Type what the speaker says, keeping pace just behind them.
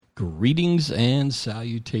Greetings and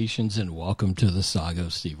salutations, and welcome to the Saga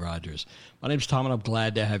of Steve Rogers. My name's Tom, and I'm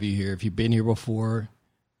glad to have you here. If you've been here before,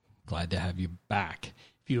 glad to have you back.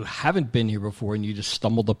 If you haven't been here before and you just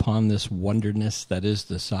stumbled upon this wonderness that is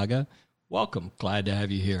the Saga, welcome. Glad to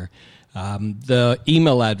have you here. The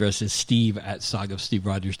email address is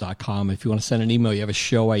steve@sagaofsteverogers.com. If you want to send an email, you have a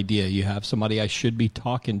show idea, you have somebody I should be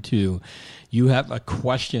talking to, you have a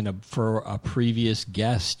question for a previous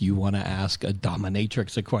guest, you want to ask a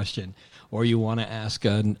dominatrix a question, or you want to ask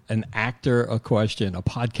an actor a question, a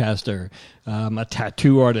podcaster, a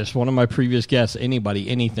tattoo artist, one of my previous guests, anybody,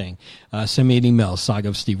 anything, send me an email,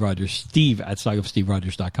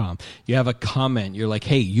 steve@sagaofsteverogers.com. You have a comment, you're like,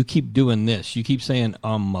 hey, you keep doing this, you keep saying,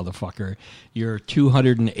 motherfucker, you're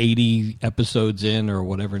 280 episodes in, or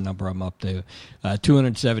whatever number I'm up to,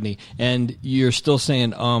 270, and you're still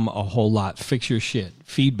saying a whole lot. Fix your shit.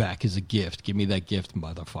 Feedback is a gift. Give me that gift,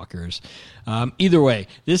 motherfuckers. Either way,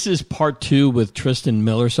 this is part 2 with Tristan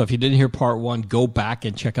Miller. So if you didn't hear part 1, go back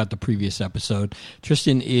and check out the previous episode.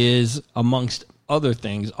 Tristan is, amongst other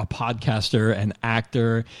things, a podcaster, an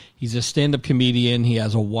actor. He's a stand-up comedian. He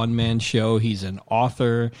has a one-man show. He's an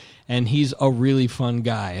author, and he's a really fun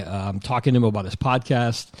guy. Talking to him about his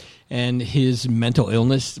podcast and his mental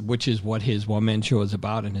illness, which is what his one-man show is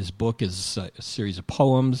about, and his book is a series of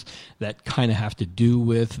poems that kind of have to do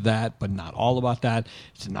with that, but not all about that.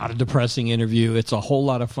 It's not a depressing interview. It's a whole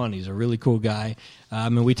lot of fun. He's a really cool guy.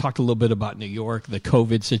 And we talked a little bit about New York, the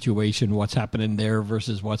COVID situation, what's happening there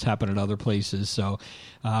versus what's happening in other places. So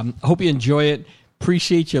I hope you enjoy it.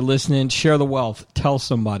 Appreciate you listening. Share the wealth. Tell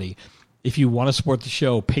somebody. If you want to support the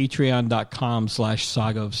show,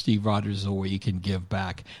 patreon.com/Saga of Steve Rogers is where you can give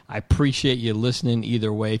back. I appreciate you listening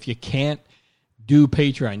either way. If you can't do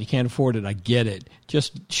Patreon, you can't afford it, I get it.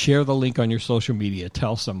 Just share the link on your social media.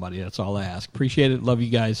 Tell somebody. That's all I ask. Appreciate it. Love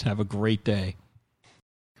you guys. Have a great day.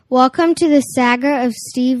 Welcome to the Saga of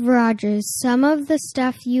Steve Rogers. Some of the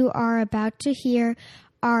stuff you are about to hear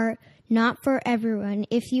are not for everyone.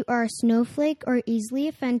 If you are a snowflake or easily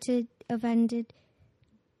offended,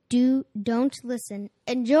 don't listen.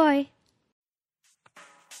 Enjoy.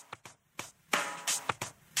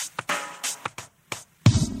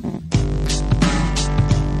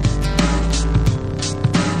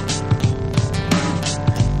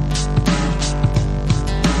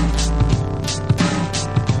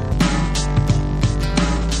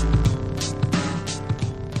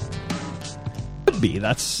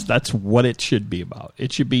 That's what it should be about.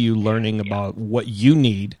 It should be you learning about what you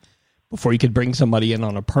need before you could bring somebody in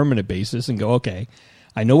on a permanent basis and go, okay,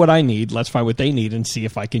 I know what I need. Let's find what they need and see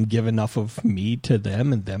if I can give enough of me to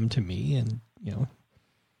them and them to me. And, you know,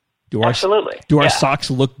 do our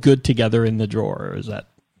socks look good together in the drawer? Or is that,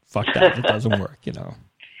 fuck that, it doesn't work, you know?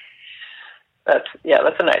 That's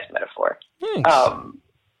a nice metaphor. Thanks. But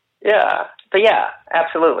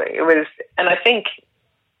absolutely. It was, and I think,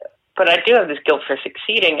 but I do have this guilt for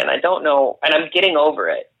succeeding, and I don't know, and I'm getting over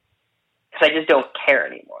it because I just don't care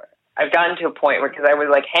anymore. I've gotten to a point where, because I was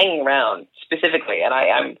like hanging around specifically, and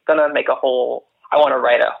I'm going to I want to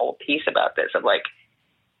write a whole piece about this, of like,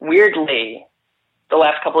 weirdly, the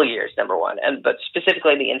last couple of years, number one, but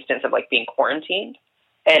specifically the instance of like being quarantined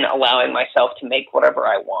and allowing myself to make whatever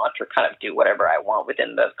I want or kind of do whatever I want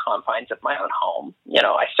within the confines of my own home. You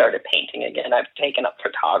know, I started painting again. I've taken up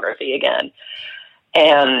photography again.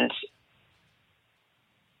 And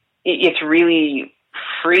it's really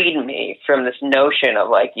freed me from this notion of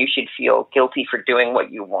like, you should feel guilty for doing what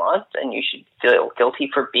you want, and you should feel guilty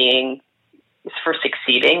for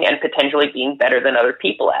succeeding and potentially being better than other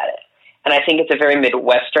people at it. And I think it's a very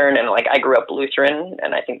Midwestern, and like I grew up Lutheran,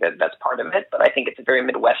 and I think that that's part of it, but I think it's a very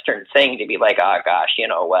Midwestern thing to be like, oh gosh,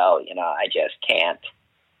 I just can't,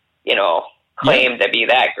 claim to be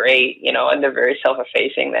that great, and they're very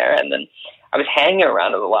self-effacing there. And then I was hanging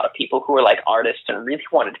around with a lot of people who were like artists and really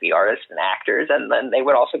wanted to be artists and actors. And then they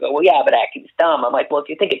would also go, well, yeah, but acting's dumb. I'm like, well, if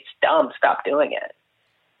you think it's dumb, stop doing it.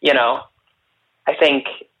 I think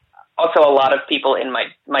also a lot of people in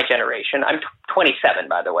my generation, I'm 27,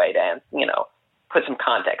 by the way, Dan, put some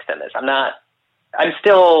context in this. I'm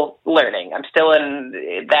still learning. I'm still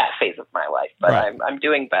in that phase of my life, but right. I'm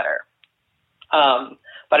doing better.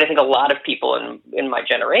 But I think a lot of people in my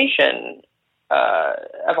generation,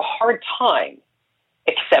 have a hard time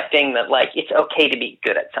accepting that, like, it's okay to be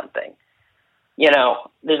good at something.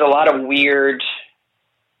 There's a lot of weird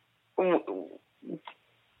emotional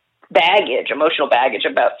baggage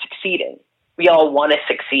about succeeding. We all want to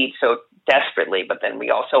succeed so desperately, but then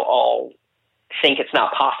we also all think it's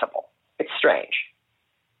not possible. It's strange.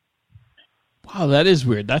 Wow, that is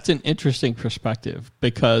weird. That's an interesting perspective,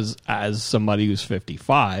 because as somebody who's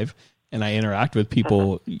 55, and I interact with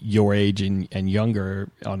people your age and younger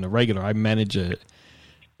on the regular. I manage a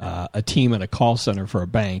team at a call center for a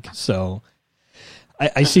bank, so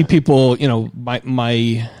I see people. You know,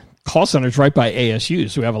 my call center is right by ASU,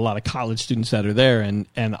 so we have a lot of college students that are there, and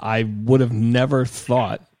I would have never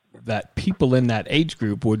thought that people in that age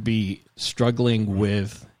group would be struggling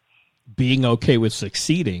with being okay with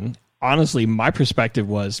succeeding. Honestly, my perspective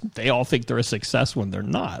was they all think they're a success when they're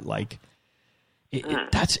not. Like,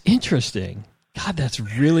 that's interesting. God, that's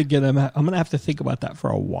really good. I'm going to have to think about that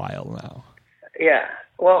for a while now. Yeah.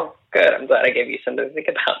 Well, good. I'm glad I gave you something to think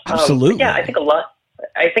about. Absolutely. Yeah, I think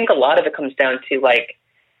a lot of it comes down to like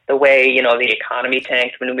the way, you know, the economy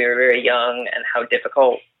tanked when we were very young and how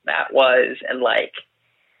difficult that was. And like,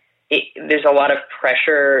 there's a lot of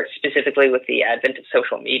pressure, specifically with the advent of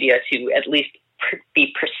social media, to at least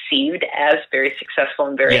be perceived as very successful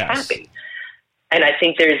and very happy. And I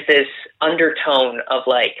think there's this undertone of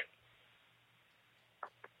like,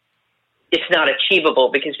 it's not achievable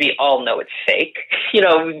because we all know it's fake, you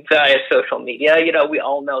know, via social media. You know, we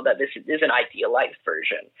all know that this is an idealized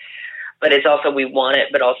version, but it's also, we want it,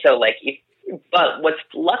 but also like, but what's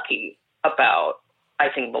lucky about, I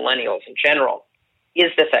think, millennials in general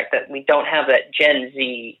is the fact that we don't have that Gen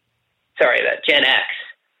X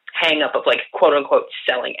hang up of like, quote unquote,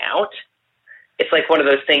 selling out. It's like one of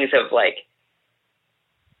those things of like,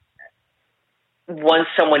 once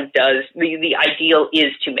someone does, the ideal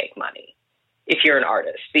is to make money. If you're an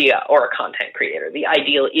artist or a content creator, the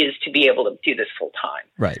ideal is to be able to do this full time.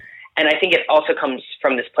 Right. And I think it also comes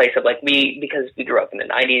from this place of like, because we grew up in the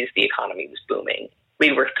 90s, the economy was booming.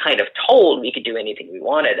 We were kind of told we could do anything we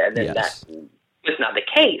wanted, and then that was not the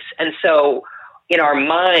case. And so in our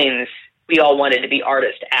minds, we all wanted to be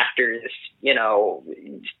artists, actors, you know,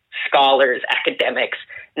 scholars, academics,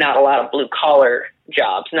 not a lot of blue collar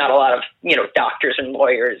jobs, not a lot of, you know, doctors and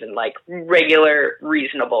lawyers and like regular,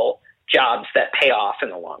 reasonable jobs that pay off in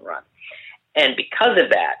the long run. And because of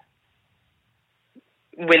that,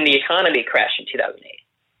 when the economy crashed in 2008,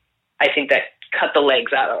 I think that cut the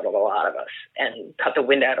legs out of a lot of us and cut the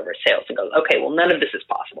wind out of our sails and goes, okay, well, none of this is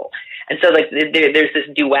possible. And so like there's this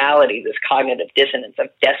duality, this cognitive dissonance of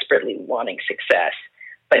desperately wanting success,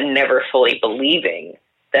 but never fully believing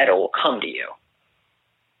that it will come to you.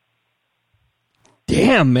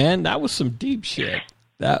 Damn, man, that was some deep shit.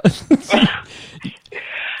 That's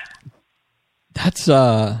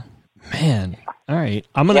man. All right,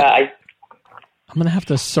 I'm gonna have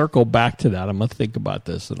to circle back to that. I'm gonna think about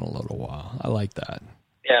this in a little while. I like that.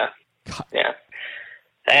 Yeah. God. Yeah.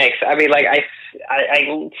 Thanks. I mean, like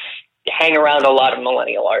I hang around a lot of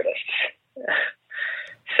millennial artists,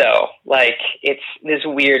 so like it's this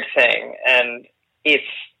weird thing, and it's,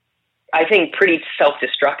 I think, pretty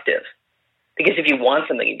self-destructive. Because if you want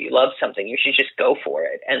something, if you love something, you should just go for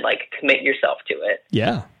it and like commit yourself to it.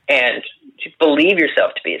 Yeah. And to believe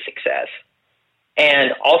yourself to be a success.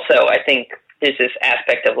 And also, I think there's this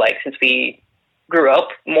aspect of like, since we grew up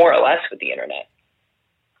more or less with the internet,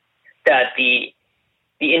 that the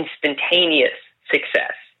instantaneous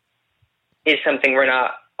success is something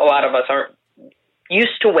a lot of us aren't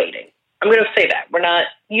used to waiting. I'm going to say that. We're not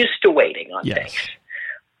used to waiting on things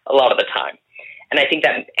a lot of the time. And I think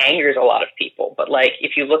that angers a lot of people. But like,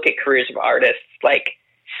 if you look at careers of artists, like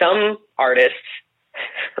some artists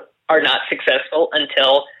are not successful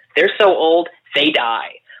until they're so old, they die.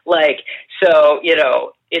 Like, so, you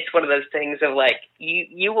know, it's one of those things of like,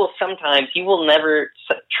 you will never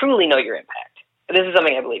truly know your impact. And this is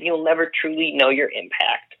something I believe. You'll never truly know your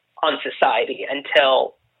impact on society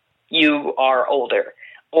until you are older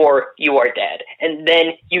or you are dead. And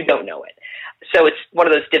then you don't know it. So it's one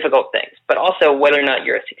of those difficult things. But also, whether or not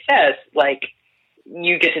you're a success, like,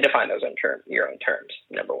 you get to define those on your own terms,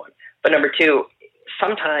 number one. But number two,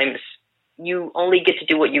 sometimes you only get to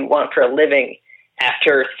do what you want for a living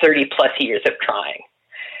after 30 plus years of trying.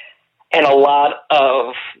 And a lot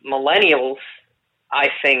of millennials, I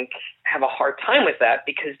think, have a hard time with that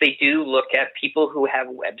because they do look at people who have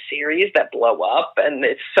web series that blow up, and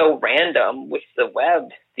it's so random with the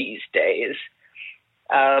web these days,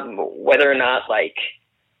 whether or not, like,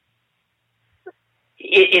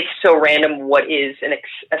 it's so random what is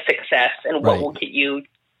a success and what will get you,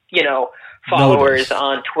 you know, followers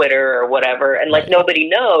on Twitter or whatever. And like, nobody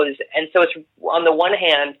knows. And so it's, on the one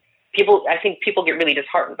hand, I think people get really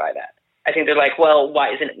disheartened by that. I think they're like, well,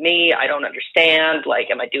 why isn't it me? I don't understand. Like,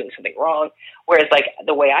 am I doing something wrong? Whereas like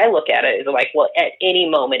the way I look at it is like, well, at any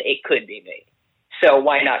moment it could be me. So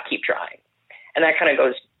why not keep trying? And that kind of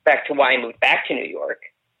goes back to why I moved back to New York,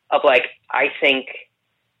 of like, I think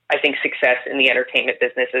success in the entertainment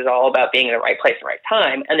business is all about being in the right place at the right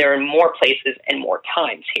time. And there are more places and more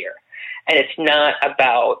times here. And it's not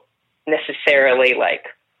about necessarily like,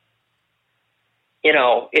 you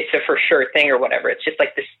know, it's a for sure thing or whatever. It's just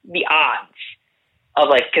like the odds of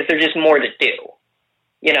like, because there's just more to do,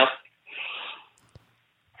 you know?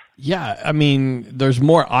 Yeah, I mean, there's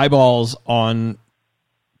more eyeballs on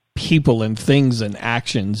people and things and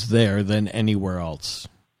actions there than anywhere else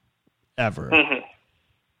ever. Mm-hmm. I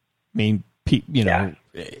mean, you know,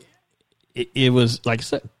 it was, like I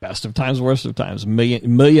said, best of times, worst of times.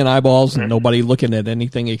 Million eyeballs and nobody looking at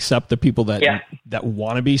anything except the people that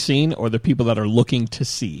want to be seen or the people that are looking to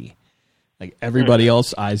see. Like everybody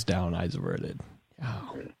else, eyes down, eyes averted.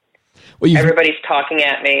 Oh. Well, everybody's talking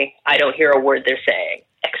at me. I don't hear a word they're saying,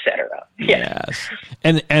 etc. Yes.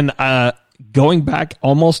 And going back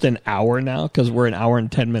almost an hour now, because we're an hour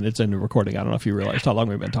and 10 minutes into recording. I don't know if you realized how long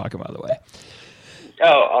we've been talking, by the way.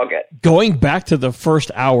 Oh, all good. Going back to the first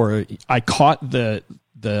hour, I caught the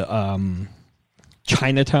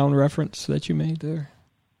Chinatown reference that you made there.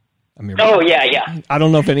 I mean, yeah. I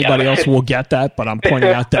don't know if anybody else will get that, but I'm pointing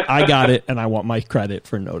out that I got it, and I want my credit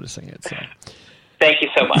for noticing it. So. Thank you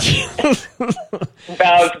so much.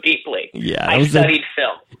 Bows deeply. Yeah, I studied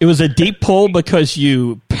film. It was a deep pull because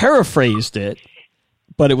you paraphrased it,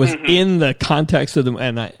 but it was in the context of the.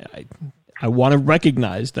 And I want to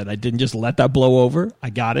recognize that I didn't just let that blow over.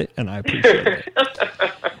 I got it, and I appreciate it.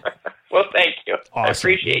 Well, thank you. Awesome. I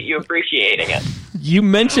appreciate you appreciating it. You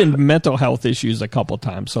mentioned mental health issues a couple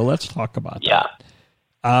times, so let's talk about that.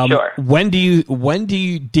 Sure. When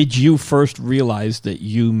did you first realize that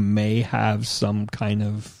you may have some kind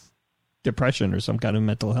of depression or some kind of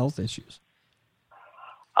mental health issues?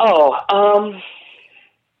 I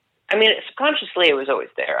mean, subconsciously it was always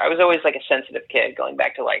there. I was always like a sensitive kid, going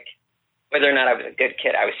back to like whether or not I was a good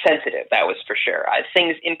kid. I was sensitive, that was for sure.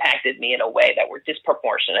 Things impacted me in a way that were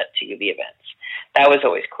disproportionate to the events. That was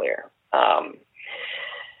always clear.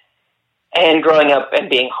 And growing up and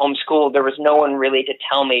being homeschooled, there was no one really to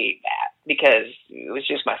tell me that because it was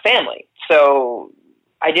just my family. So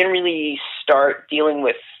I didn't really start dealing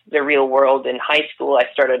with the real world in high school. I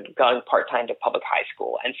started going part-time to public high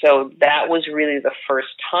school. And so that was really the first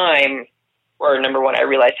time where, number one, I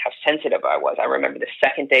realized how sensitive I was. I remember the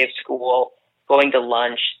second day of school, going to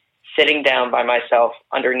lunch, sitting down by myself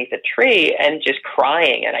underneath a tree and just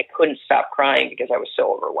crying. And I couldn't stop crying because I was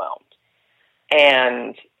so overwhelmed.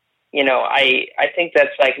 And you know, I think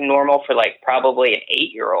that's like normal for like probably an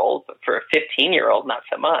 8-year-old, but for a 15-year-old, not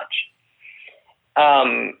so much.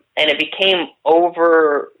 And it became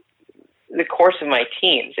over the course of my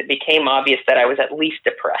teens, it became obvious that I was at least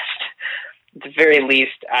depressed. At the very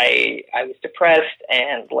least, I was depressed,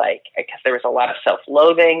 and like, I guess there was a lot of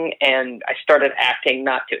self-loathing, and I started acting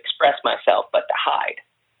not to express myself, but to hide.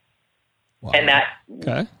 Wow. And that,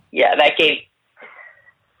 okay. that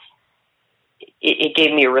it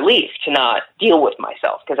gave me a relief to not deal with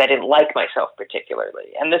myself because I didn't like myself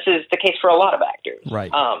particularly. And this is the case for a lot of actors. Right.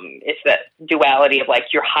 It's that duality of like,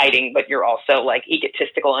 you're hiding, but you're also like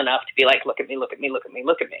egotistical enough to be like, look at me, look at me, look at me,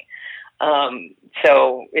 look at me.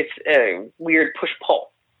 So it's a weird push-pull.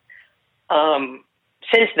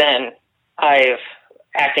 Since then,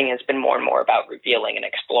 acting has been more and more about revealing and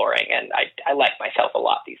exploring, and I like myself a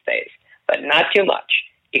lot these days, but not too much.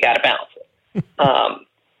 You got to balance it.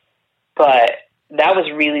 But that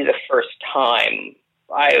was really the first time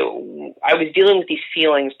I was dealing with these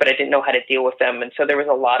feelings, but I didn't know how to deal with them. And so there was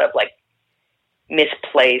a lot of like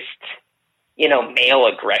misplaced, male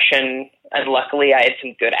aggression. And luckily I had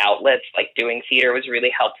some good outlets, like doing theater was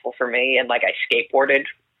really helpful for me. And like I skateboarded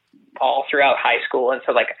all throughout high school. And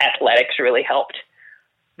so like athletics really helped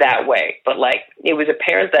that way. But like, it was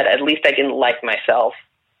apparent that at least I didn't like myself,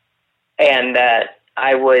 and that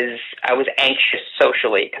I was anxious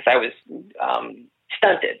socially because I was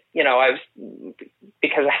stunted.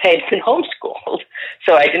 Because I had been homeschooled,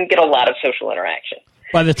 so I didn't get a lot of social interaction.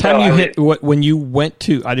 By the time when you went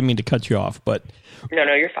to, I didn't mean to cut you off, but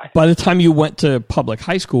no, you're fine. By the time you went to public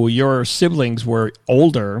high school, your siblings were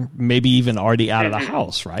older, maybe even already out of the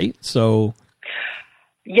house, right? So,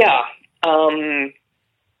 yeah,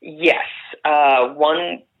 yes.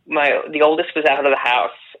 The oldest was out of the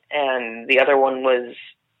house, and the other one was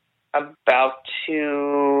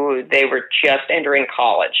they were just entering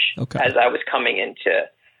college as I was coming into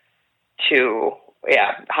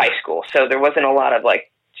high school. So there wasn't a lot of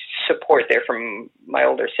like support there from my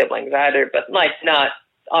older siblings either, but like not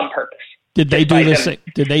on purpose. Did they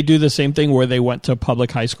do the same thing where they went to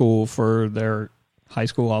public high school for their high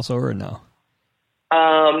school also, or no?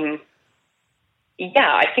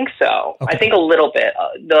 Yeah, I think so. Okay. I think a little bit.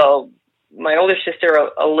 My older sister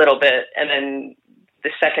a little bit, and then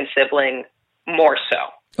the second sibling more so.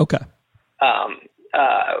 Okay.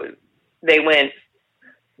 they and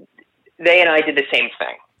I did the same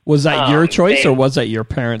thing. Was that your choice, or was that your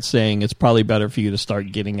parents saying it's probably better for you to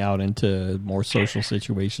start getting out into more social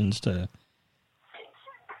situations?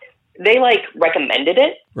 They recommended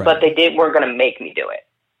it, right. But they weren't going to make me do it.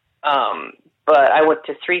 But I went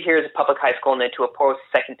to 3 years of public high school and then to a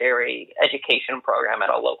post-secondary education program at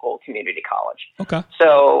a local community college. Okay.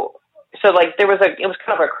 So it was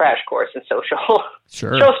kind of a crash course in social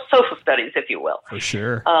studies, if you will. For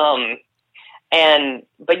sure.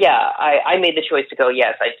 But yeah, I made the choice to go,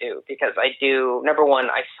 yes, I do, because I do. Number one,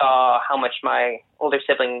 I saw how much my older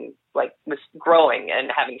sibling was growing and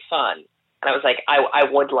having fun. And I was like, I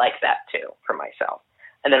would like that too for myself.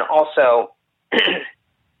 And then also,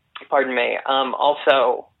 pardon me,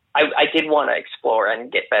 also I did want to explore and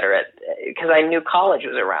get better at, because I knew college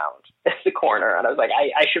was around the corner. And I was like,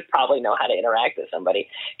 I should probably know how to interact with somebody,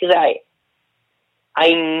 because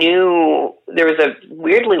I knew there was a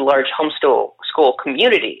weirdly large homeschool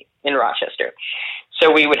community in Rochester.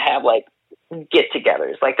 So we would have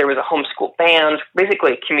get-togethers. There was a homeschool band,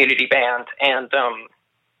 basically a community band, and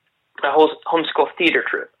a whole homeschool theater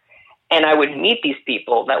troupe. And I would meet these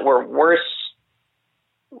people that were worse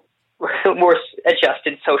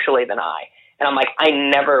adjusted socially than I. And I'm like, I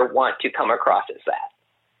never want to come across as that.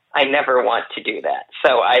 I never want to do that.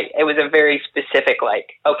 So it was a very specific,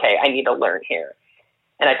 okay, I need to learn here.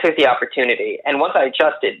 And I took the opportunity. And once I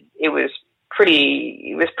adjusted, it was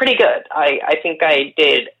pretty good. I think I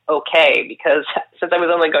did okay, because since I was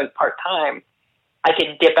only going part-time, I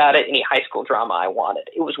could dip out at any high school drama I wanted.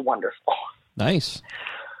 It was wonderful. Nice.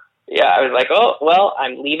 Yeah, I was like, oh, well,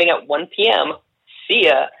 I'm leaving at 1 p.m. See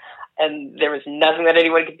ya. And there was nothing that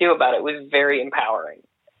anyone could do about it. It was very empowering.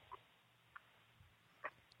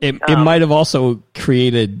 It might have also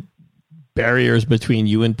created barriers between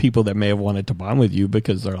you and people that may have wanted to bond with you,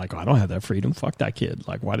 because they're like, oh, I don't have that freedom. Fuck that kid.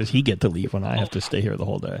 Why does he get to leave when I have to stay here the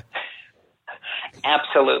whole day?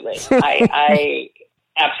 Absolutely. I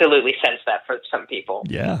absolutely sense that for some people.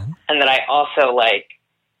 Yeah. And then I also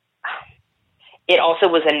it also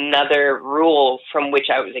was another rule from which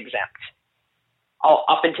I was exempt.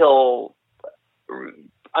 Up until,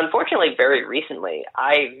 unfortunately, very recently,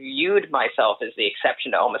 I viewed myself as the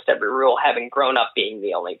exception to almost every rule, having grown up being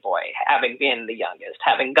the only boy, having been the youngest,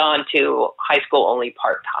 having gone to high school only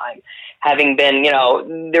part-time, having been,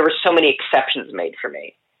 there were so many exceptions made for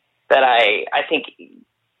me that I think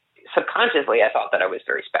subconsciously I thought that I was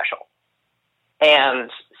very special.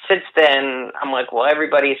 And since then, I'm like, well,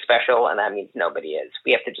 everybody's special, and that means nobody is.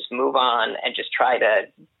 We have to just move on and just try to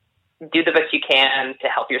do the best you can to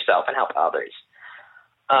help yourself and help others.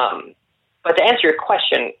 But to answer your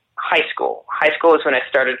question, high school is when I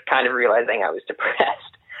started kind of realizing I was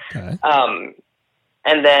depressed. Okay.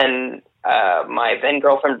 And then my then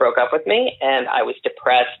girlfriend broke up with me, and I was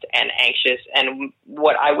depressed and anxious, and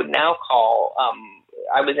what I would now call,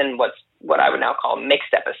 I was in what I would now call a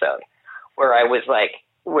mixed episode, where I was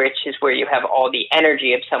which is where you have all the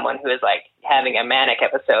energy of someone who is having a manic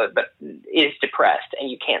episode, but is depressed,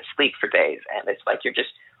 and you can't sleep for days. And it's you're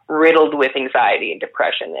just riddled with anxiety and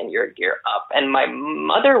depression, and you're up. And my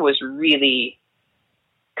mother was really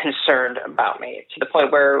concerned about me, to the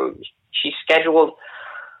point where she scheduled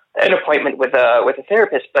an appointment with a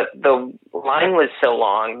therapist, but the line was so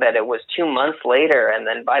long that it was 2 months later. And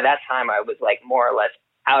then by that time I was more or less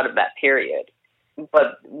out of that period.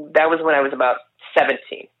 But that was when I was about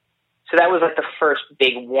 17. So that was the first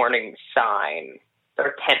big warning sign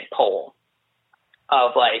or tent pole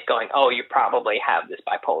of going, oh, you probably have this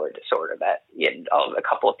bipolar disorder that a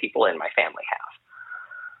couple of people in my family have.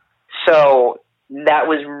 So that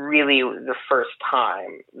was really the first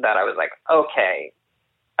time that I was like, okay,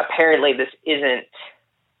 apparently this isn't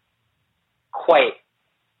quite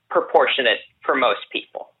proportionate for most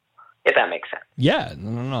people, if that makes sense. Yeah,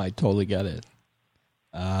 no, I totally get it.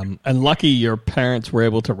 And lucky your parents were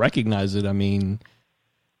able to recognize it. I mean,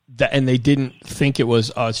 and they didn't think it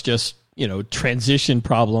was, it's just, transition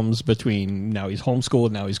problems between now he's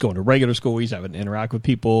homeschooled, now he's going to regular school, he's having to interact with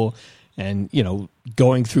people, and,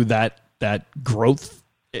 going through that growth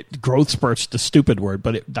spurt's the stupid word,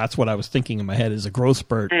 but that's what I was thinking in my head, is a growth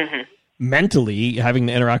spurt. Mm-hmm. Mentally, having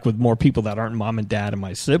to interact with more people that aren't mom and dad and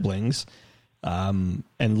my siblings, and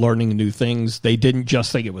learning new things. They didn't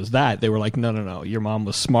just think it was that. They were like, no, your mom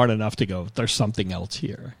was smart enough to go, there's something else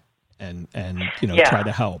here, and try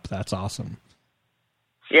to help. That's awesome.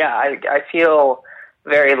 Yeah, I feel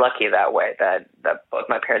very lucky that way, that both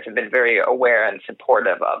my parents have been very aware and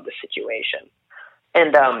supportive of the situation.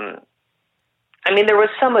 And, there was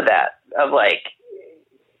some of that, of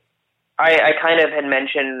I kind of had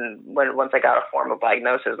mentioned once I got a formal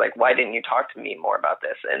diagnosis, like, why didn't you talk to me more about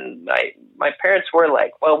this? And my parents were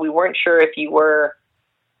like, well, we weren't sure if you were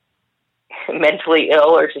mentally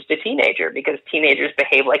ill or just a teenager, because teenagers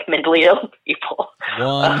behave like mentally ill people.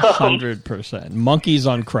 100%. Monkeys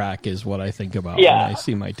on crack is what I think about when I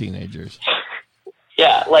see my teenagers.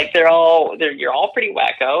 Yeah, like you're all pretty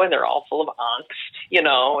wacko, and they're all full of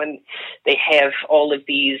angst, and they have all of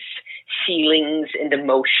these feelings and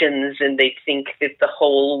emotions, and they think that the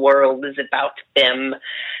whole world is about them.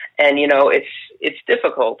 And, it's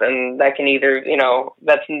difficult, and that can either,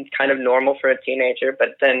 that's kind of normal for a teenager,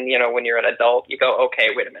 but then, when you're an adult, you go, okay,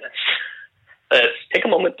 wait a minute. Let's take a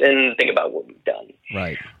moment and think about what we've done.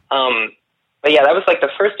 Right. But yeah, that was like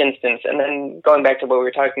the first instance. And then going back to what we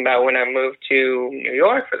were talking about when I moved to New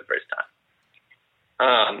York for the first time,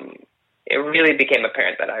 it really became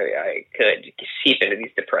apparent that I could seep into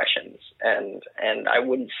these depressions, and I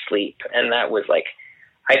wouldn't sleep. And that was like,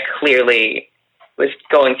 I clearly was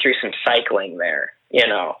going through some cycling there,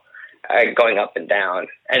 going up and down.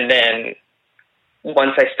 And then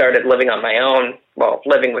once I started living on my own,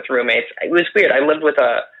 living with roommates, it was weird. I lived with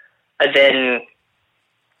my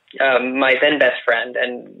then best friend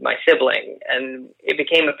and my sibling, and it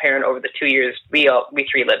became apparent over the 2 years we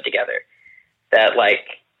three lived together that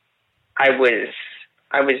like I was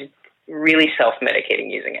really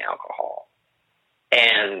self-medicating using alcohol,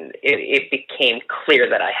 and it became clear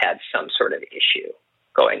that I had some sort of issue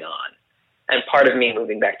going on. And part of me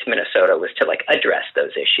moving back to Minnesota was to like address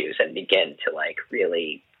those issues and begin to like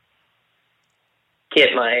really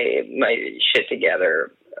get my shit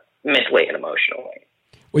together mentally and emotionally.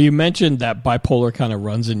 Well, you mentioned that bipolar kind of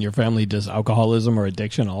runs in your family. Does alcoholism or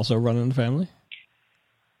addiction also run in the family?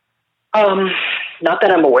 Not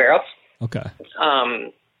that I'm aware of. Okay.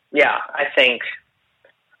 Yeah, I think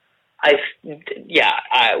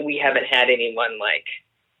we haven't had anyone like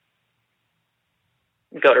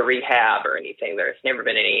go to rehab or anything. There's never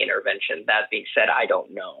been any intervention. That being said, I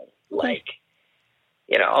don't know. Like,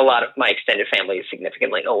 a lot of my extended family is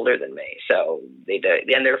significantly older than me, so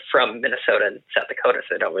they're from Minnesota and South Dakota,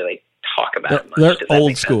 so they don't really talk about it much. They're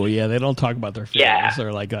old school, yeah. They don't talk about their feelings. Yeah.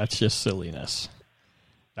 They're like, that's just silliness.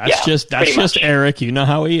 That's just Eric. You know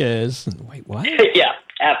how he is. Wait, what? Yeah,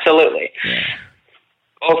 absolutely. Yeah.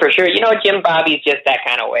 Oh, for sure. Jim Bobby's just that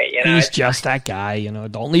kind of way. He's just that guy.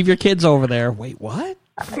 Don't leave your kids over there. Wait, what?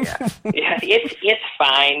 Yeah, it's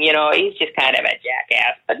fine. He's just kind of a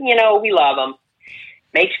jackass, but we love him.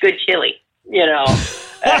 Makes good chili.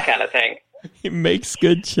 That kind of thing. He makes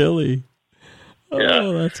good chili. Oh,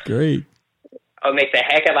 yeah. That's great. Oh, makes a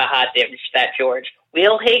heck of a hot dish, that George.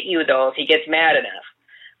 We'll hate you though if he gets mad enough.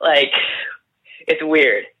 Like, it's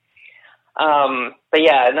weird. But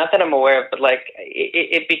yeah, not that I'm aware of, but like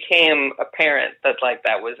it became apparent that like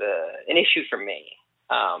that was an issue for me,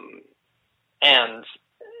 and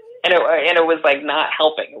it was like not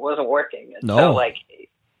helping. It wasn't working. And so like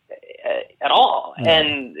at all. No.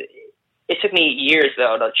 And it took me years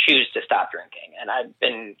though to choose to stop drinking, and I've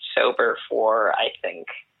been sober for I think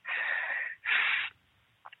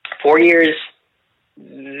 4 years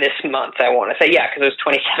this month. I want to say because it was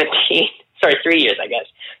 2017. Sorry, 3 years I guess.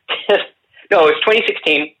 No, it was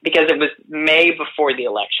 2016 because it was May before the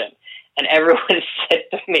election. And everyone said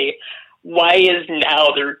to me, why is now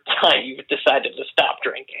the time you've decided to stop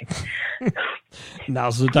drinking?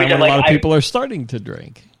 Now's the time when a lot of people are starting to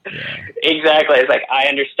drink. Yeah. Exactly. It's like, I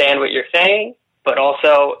understand what you're saying, but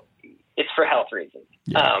also it's for health reasons.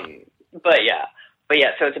 Yeah. But yeah,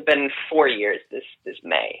 so it's been 4 years this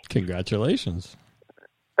May. Congratulations.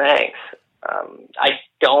 Thanks. I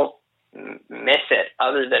don't miss it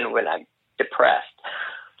other than when I'm depressed.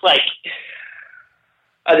 Like,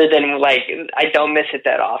 other than like, I don't miss it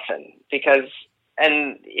that often because,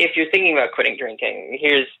 and if you're thinking about quitting drinking,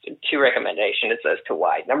 here's 2 recommendations as to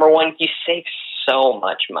why. Number one, you save so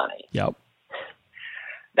much money. Yep.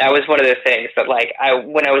 That was one of the things that like,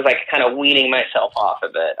 when I was like kind of weaning myself off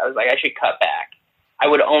of it, I was like, I should cut back. I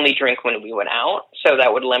would only drink when we went out. So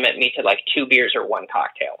that would limit me to like 2 beers or 1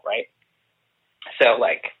 cocktail. Right. So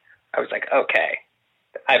like, I was like, okay,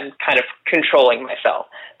 I'm kind of controlling myself.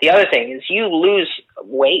 The other thing is you lose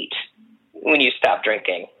weight when you stop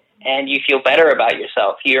drinking and you feel better about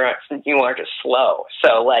yourself. You aren't as slow.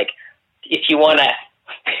 So like, if you want to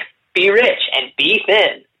be rich and be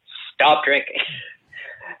thin, stop drinking.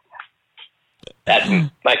 That's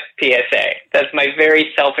my PSA. That's my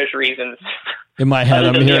very selfish reasons In my head,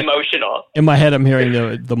 I'm hearing emotional. In my head, I'm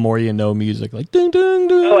hearing the More You Know music, like ding ding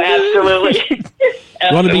ding. Oh, absolutely.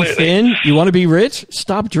 You want to be thin? You want to be rich?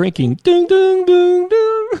 Stop drinking. Ding ding ding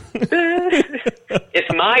ding. It's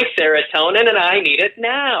my serotonin, and I need it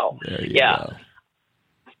now. There you go.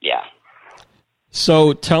 Yeah.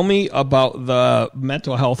 So tell me about the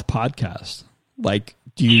mental health podcast. Like,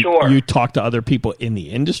 do you talk to other people in the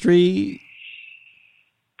industry?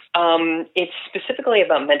 It's specifically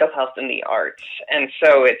about mental health in the arts, and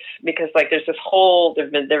so it's because like there's this whole there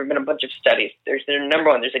have been a bunch of studies. There's number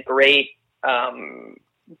one. There's a great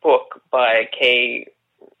book by Kay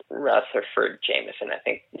Rutherford Jameson, I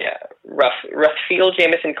think. Yeah, Rutherford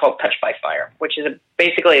Jameson, called "Touched by Fire," which is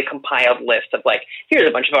basically a compiled list of like, here's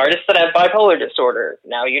a bunch of artists that have bipolar disorder.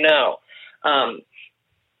 Now you know.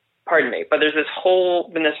 Pardon me, but there's been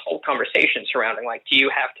this whole conversation surrounding like, do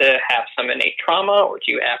you have to have some innate trauma, or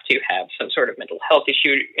do you have to have some sort of mental health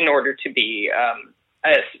issue in order to be an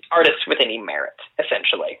artist with any merit,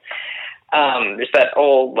 essentially? There's that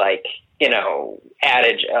old like,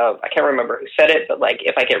 adage of, I can't remember who said it, but like,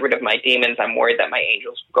 if I get rid of my demons, I'm worried that my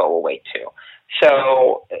angels will go away too.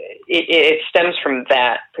 So it stems from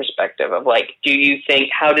that perspective of like,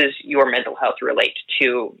 how does your mental health relate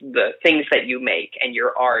to the things that you make and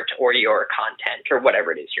your art or your content or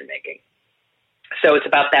whatever it is you're making? So it's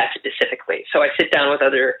about that specifically. So I sit down with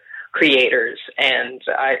other creators and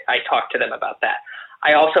I talk to them about that.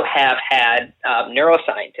 I also have had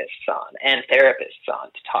neuroscientists on and therapists on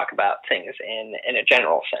to talk about things in a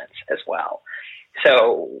general sense as well.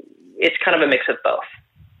 So it's kind of a mix of both.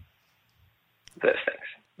 Those things.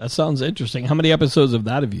 That sounds interesting. How many episodes of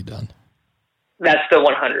that have you done? That's the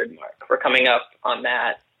 100 mark. We're coming up on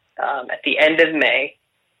that at the end of May,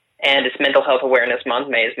 and it's Mental Health Awareness Month.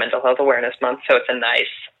 May is Mental Health Awareness Month, so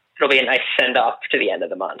it'll be a nice send-off to the end of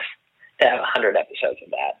the month to have 100 episodes of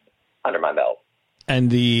that under my belt. And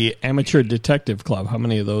the Amateur Detective Club, how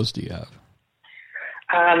many of those do you have?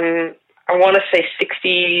 I want to say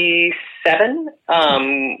 67.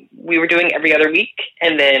 We were doing every other week,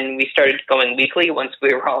 and then we started going weekly once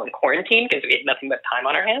we were all in quarantine because we had nothing but time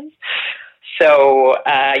on our hands. So,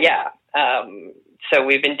 so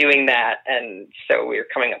we've been doing that, and so we're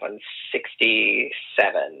coming up on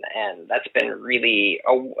 67, and that's been really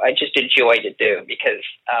just a joy to do because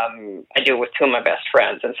I do it with two of my best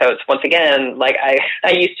friends, and so it's once again, like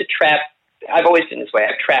I used to I've always been this way.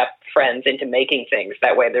 I've trapped friends into making things.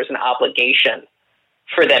 That way there's an obligation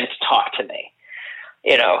for them to talk to me,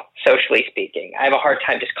 socially speaking. I have a hard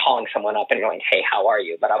time just calling someone up and going, hey, how are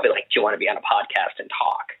you? But I'll be like, do you want to be on a podcast and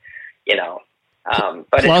talk?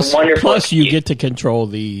 But it's wonderful. Plus you get to control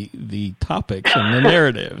the topics and the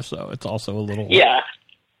narrative. So it's also a little... Yeah.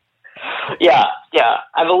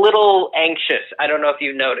 I'm a little anxious. I don't know if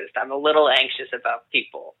you've noticed. I'm a little anxious about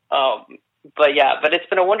people. But it's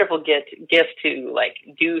been a wonderful gift to like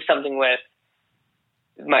do something with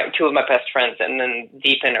two of my best friends and then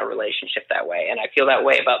deepen a relationship that way. And I feel that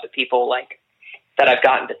way about the people like that I've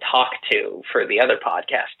gotten to talk to for the other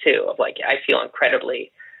podcast too. Of like, I feel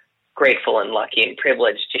incredibly grateful and lucky and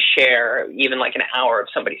privileged to share even like an hour of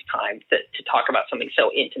somebody's time to talk about something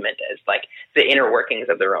so intimate as like the inner workings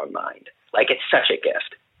of their own mind. Like, it's such a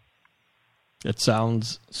gift. It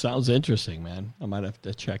sounds interesting, man. I might have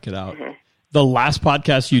to check it out. Mm-hmm. The last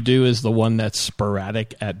podcast you do is the one that's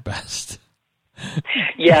sporadic at best.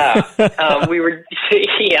 Yeah. We were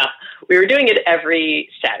doing it every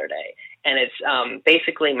Saturday. And it's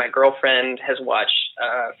basically my girlfriend has watched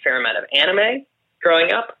a fair amount of anime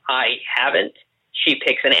growing up. I haven't. She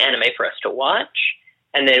picks an anime for us to watch,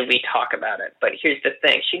 and then we talk about it. But here's the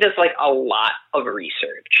thing. She does like a lot of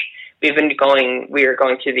research. We are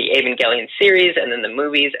going to the Evangelion series and then the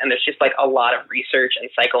movies, and there's just like a lot of research and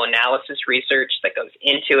psychoanalysis research that goes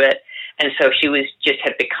into it. And so she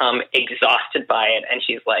had become exhausted by it, and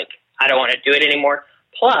she's like, I don't want to do it anymore.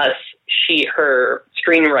 Plus, her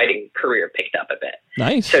screenwriting career picked up a bit.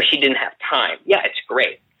 Nice. So she didn't have time. Yeah, it's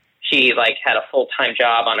great. She like had a full-time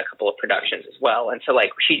job on a couple of productions as well. And so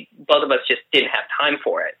like both of us just didn't have time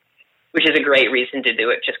for it, which is a great reason to do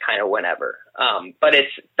it just kind of whenever. But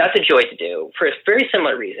that's a joy to do for a very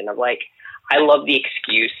similar reason of like, I love the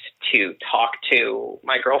excuse to talk to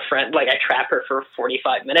my girlfriend. Like I trap her for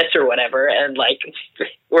 45 minutes or whatever. And like,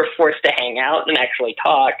 we're forced to hang out and actually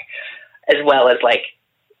talk as well as like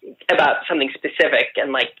about something specific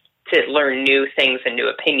and like to learn new things and new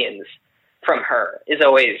opinions from her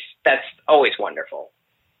that's always wonderful,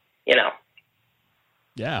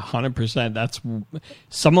 Yeah, 100%. That's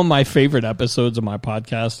some of my favorite episodes of my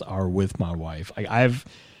podcast are with my wife.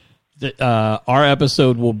 Our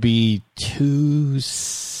episode will be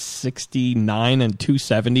 270 169 and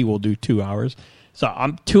 270 will do 2 hours. So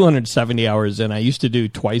I'm 270 hours in. I used to do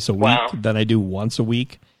twice a week. Wow. Then I do once a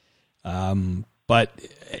week. But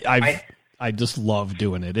I just love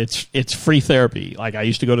doing it. It's free therapy. Like I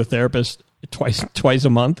used to go to therapist twice a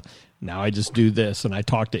month. Now I just do this, and I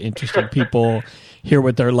talk to interesting people, hear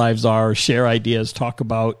what their lives are, share ideas, talk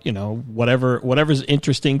about, whatever's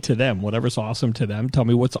interesting to them, whatever's awesome to them. Tell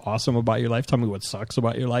me what's awesome about your life. Tell me what sucks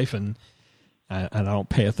about your life. And I don't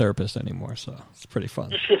pay a therapist anymore, so it's pretty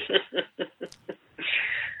fun.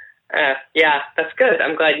 Yeah, that's good.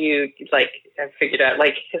 I'm glad you have figured out,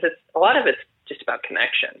 because a lot of it's just about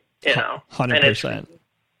connection, 100%.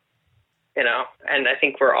 And I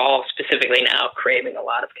think we're all specifically now craving a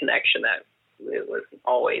lot of connection that it was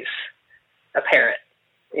always apparent,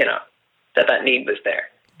 that need was there.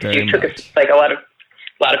 Very You took much. it, a lot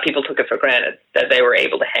of people took it for granted that they were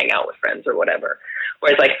able to hang out with friends or whatever.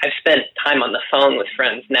 Whereas I've spent time on the phone with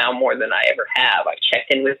friends now more than I ever have. I've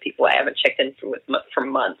checked in with people I haven't checked in for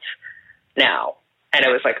months now. And it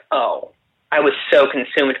was I was so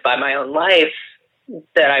consumed by my own life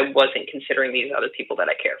that I wasn't considering these other people that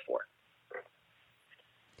I care for.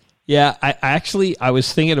 Yeah, I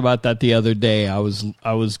was thinking about that the other day. I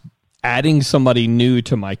was adding somebody new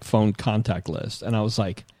to my phone contact list, and I was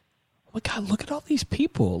like, "Oh my God, look at all these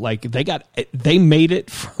people! Like they made it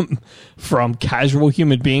from casual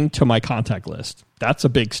human being to my contact list. That's a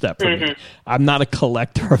big step for me. I'm not a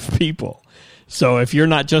collector of people, so if you're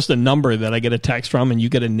not just a number that I get a text from, and you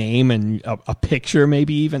get a name and a picture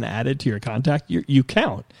maybe even added to your contact, you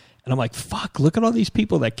count. And I'm like, fuck! Look at all these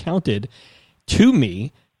people that counted to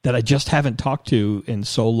me." That I just haven't talked to in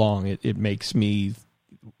so long. It makes me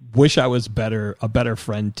wish I was a better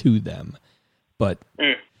friend to them. But,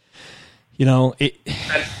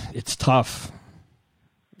 it's tough.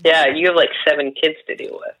 Yeah, you have 7 kids to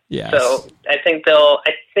deal with. Yes. So I think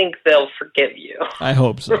they'll forgive you. I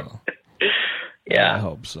hope so. Yeah. I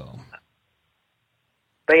hope so.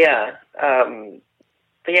 But yeah,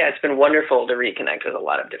 it's been wonderful to reconnect with a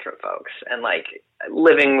lot of different folks. And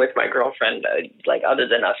living with my girlfriend, other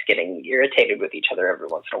than us getting irritated with each other every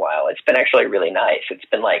once in a while, it's been actually really nice. It's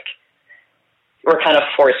been we're kind of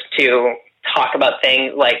forced to talk about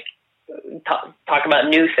things, talk about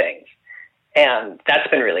new things. And that's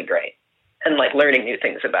been really great. And learning new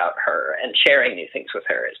things about her and sharing new things with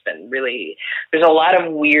her has been really, there's a lot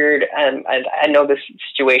of weird, and I know this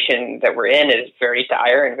situation that we're in is very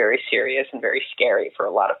dire and very serious and very scary for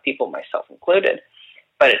a lot of people, myself included,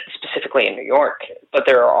 but specifically in New York. But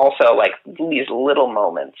there are also these little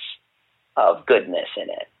moments of goodness in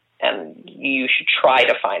it. And you should try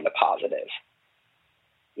to find the positive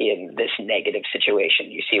in this negative situation.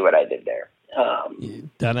 You see what I did there?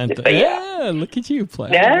 Look at you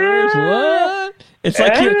playing. What? It's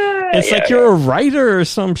like you're a writer or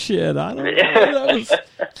some shit. I don't know.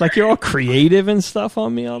 It's like you're all creative and stuff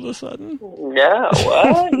on me all of a sudden. No,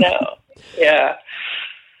 what? No. Yeah.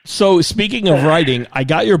 So speaking of writing, I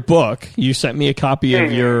got your book. You sent me a copy of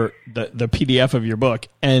the PDF of your book,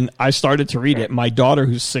 and I started to read it. My daughter,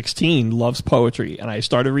 who's 16, loves poetry, and I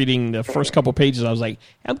started reading the first couple pages. I was like,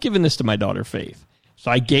 I'm giving this to my daughter, Faith. So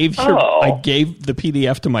I gave the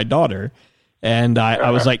PDF to my daughter, and I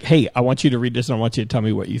was like, hey, I want you to read this, and I want you to tell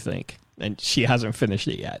me what you think. And she hasn't finished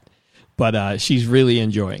it yet, but she's really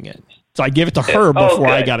enjoying it. So I gave it to her before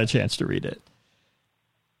I got a chance to read it.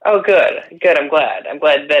 Oh, good. Good. I'm glad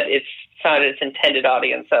that it's found its intended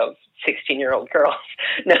audience of 16-year-old girls.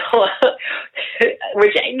 No,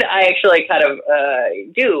 which I actually kind of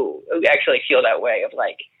do actually feel that way of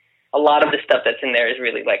a lot of the stuff that's in there is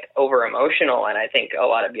really over emotional, and I think a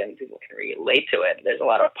lot of young people can relate to it. There's a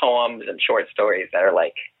lot of poems and short stories that are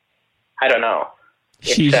I don't know.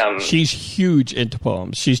 She's huge into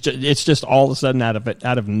poems. It's just all of a sudden out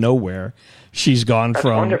of nowhere, she's gone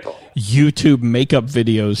from wonderful. YouTube makeup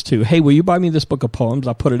videos to, hey, will you buy me this book of poems?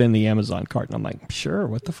 I'll put it in the Amazon cart. And I'm like, sure.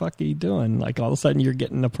 What the fuck are you doing? All of a sudden you're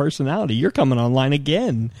getting a personality. You're coming online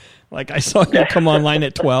again. I saw you come online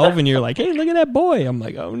at 12 and you're like, hey, look at that boy. I'm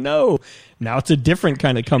like, oh no. Now it's a different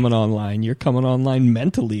kind of coming online. You're coming online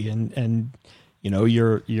mentally and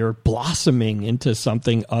you're blossoming into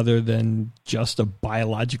something other than just a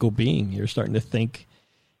biological being. You're starting to think,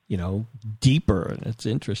 deeper, and it's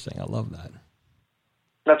interesting. I love that.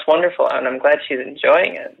 That's wonderful, and I'm glad she's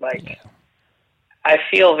enjoying it. I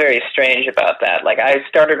feel very strange about that. I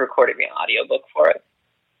started recording the audiobook for it,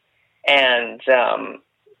 and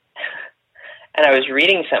I was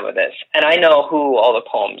reading some of this, and I know who all the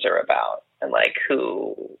poems are about, and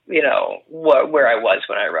who, where I was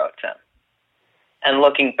when I wrote them. And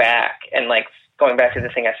looking back, and going back to the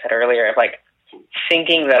thing I said earlier, of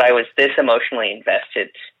thinking that I was this emotionally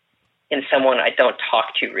invested in someone I don't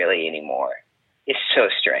talk to really anymore is so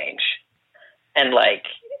strange. And like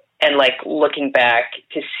looking back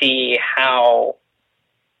to see how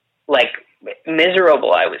like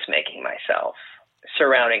miserable I was making myself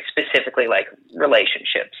surrounding specifically like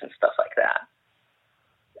relationships and stuff like that.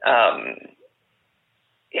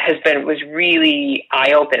 Was really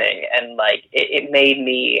eye-opening, and like it made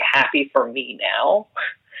me happy for me now.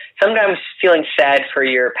 Sometimes feeling sad for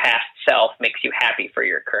your past self makes you happy for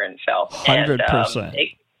your current self.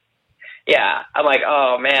 100%. Yeah, I'm like,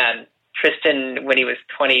 oh man, Tristan when he was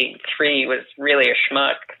 23 was really a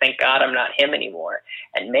schmuck. Thank God I'm not him anymore.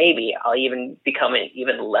 And maybe I'll even become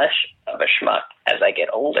even less of a schmuck as I get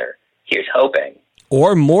older. Here's hoping.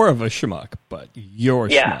 Or more of a schmuck, but you're a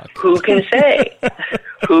schmuck. Who can say?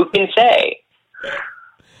 Who can say? Wow.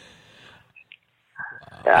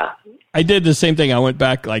 Yeah. I did the same thing. I went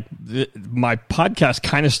back, like, my podcast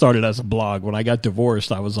kind of started as a blog. When I got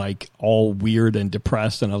divorced, I was, like, all weird and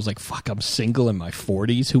depressed, and I was like, fuck, I'm single in my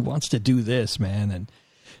 40s. Who wants to do this, man? And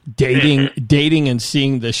dating and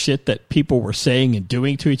seeing the shit that people were saying and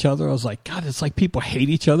doing to each other, I was like, God, it's like people hate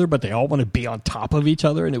each other, but they all want to be on top of each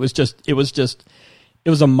other, and it was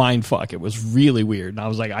a mind fuck. It was really weird. And I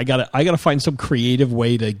was like, I gotta find some creative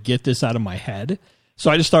way to get this out of my head. So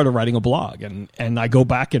I just started writing a blog, and I go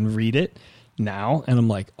back and read it now, and I'm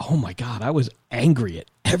like, oh my God, I was angry at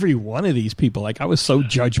every one of these people. Like, I was so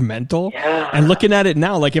judgmental. Yeah. And looking at it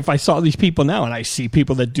now, like if I saw these people now and I see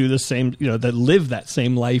people that do the same, that live that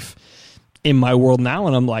same life in my world now,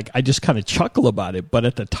 and I'm like, I just kind of chuckle about it. But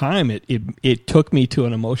at the time, it took me to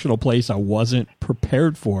an emotional place I wasn't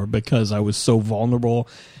prepared for, because I was so vulnerable,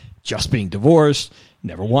 just being divorced,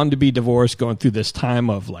 never wanted to be divorced, going through this time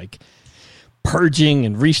of like purging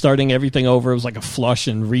and restarting everything over. It was like a flush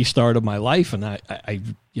and restart of my life. And I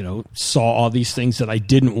saw all these things that I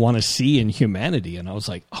didn't want to see in humanity. And I was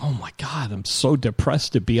like, oh my God, I'm so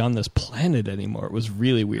depressed to be on this planet anymore. It was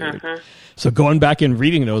really weird. So going back and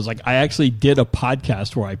reading those, like I actually did a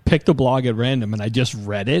podcast where I picked a blog at random and I just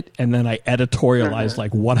read it. And then I editorialized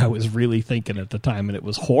like what I was really thinking at the time. And it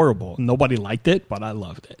was horrible. Nobody liked it, but I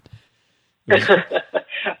loved it.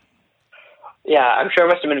 Yeah, I'm sure it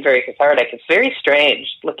must have been very cathartic. It's very strange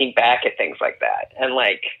looking back at things like that and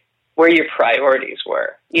like where your priorities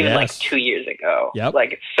were, even like 2 years ago. Yep.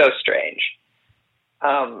 Like it's so strange.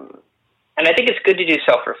 And I think it's good to do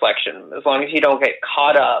self-reflection as long as you don't get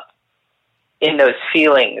caught up in those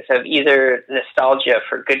feelings of either nostalgia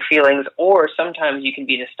for good feelings, or sometimes you can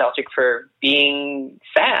be nostalgic for being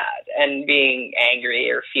sad and being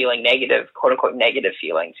angry or feeling negative, quote unquote, negative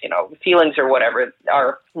feelings. Feelings or whatever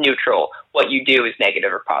are neutral. What you do is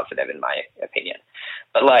negative or positive, in my opinion.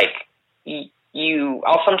 But like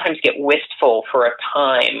I'll sometimes get wistful for a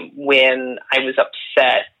time when I was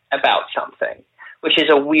upset about something, which is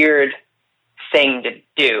a weird thing to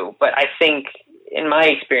do. But I think, in my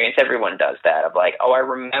experience, everyone does that of like, oh, I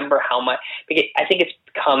remember how much, because I think it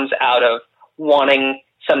comes out of wanting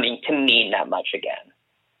something to mean that much again.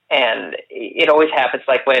 And it always happens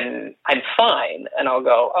like when I'm fine and I'll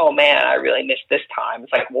go, oh man, I really missed this time.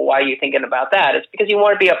 It's like, well, why are you thinking about that? It's because you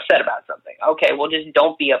want to be upset about something. Okay, well, just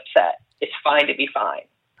don't be upset. It's fine to be fine,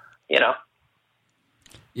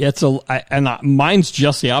 Yeah, mine's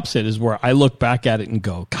just the opposite, is where I look back at it and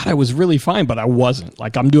go, God, I was really fine, but I wasn't.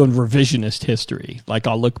 Like, I'm doing revisionist history. Like,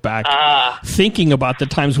 I'll look back thinking about the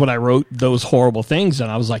times when I wrote those horrible things, and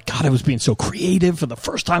I was like, God, I was being so creative for the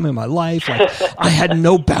first time in my life. Like, I had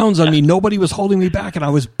no bounds on me. Nobody was holding me back, and I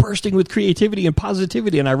was bursting with creativity and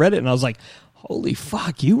positivity, and I read it, and I was like, holy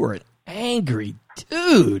fuck, you were an angry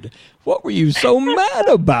dude. What were you so mad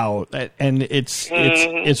about? And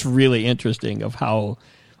it's really interesting of how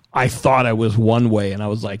I thought I was one way, and I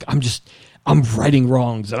was like, I'm righting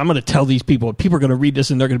wrongs, and I'm going to tell these people are going to read this,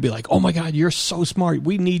 and they're going to be like, oh my God, you're so smart.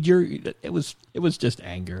 We need it was just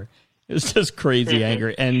anger. It was just crazy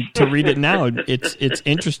anger. And to read it now, it's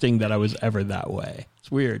interesting that I was ever that way.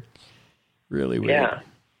 It's weird. Really weird.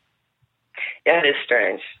 Yeah, it is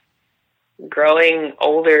strange. Growing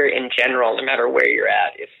older in general, no matter where you're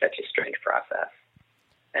at, is such a strange process.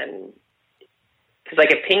 And because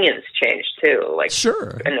like opinions change too, like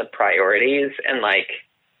sure, and the priorities, and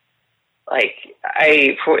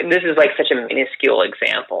this is like such a minuscule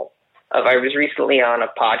example of, I was recently on a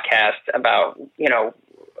podcast about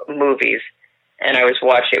movies, and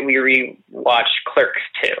we rewatched Clerks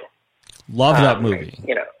 2. Love that movie.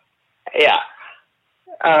 Yeah.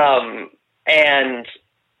 And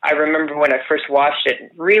I remember when I first watched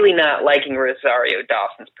it, really not liking Rosario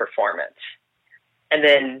Dawson's performance. And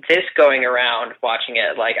then this going around watching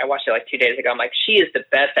it, like I watched it like 2 days ago. I'm like, she is the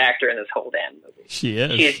best actor in this whole damn movie. She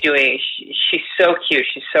is. She's so cute.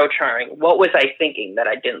 She's so charming. What was I thinking that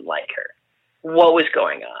I didn't like her? What was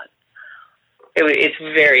going on? It's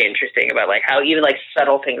very interesting about like how even like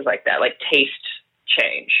subtle things like that, like taste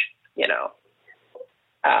change, you know.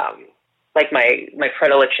 Like my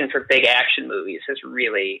predilection for big action movies has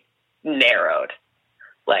really narrowed.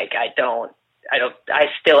 Like I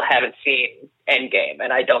still haven't seen Endgame,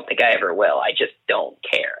 and I don't think I ever will. I just don't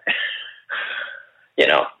care. You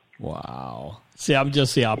know? Wow. See, I'm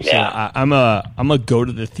just the opposite. Yeah. I'm a go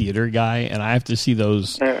to the theater guy, and I have to see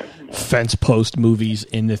those fence post movies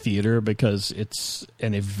in the theater because it's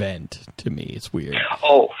an event to me. It's weird.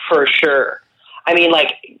 Oh, for sure. I mean,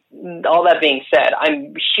 like, all that being said,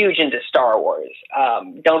 I'm huge into Star Wars.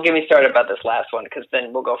 Don't get me started about this last one because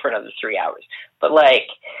then we'll go for another 3 hours. But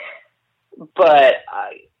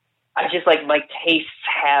I just like my tastes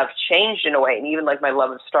have changed in a way, and even like my love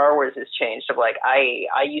of Star Wars has changed. Of like I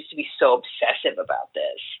used to be so obsessive about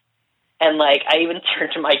this, and like I even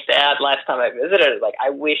turned to my dad last time I visited. Like I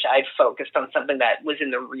wish I'd focused on something that was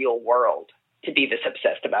in the real world to be this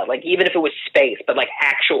obsessed about. Like even if it was space, but like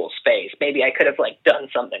actual space, maybe I could have like done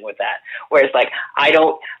something with that. Whereas like I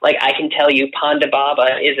can tell you Ponda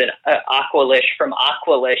Baba is an Aqualish from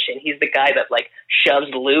Aqualish, and he's the guy that like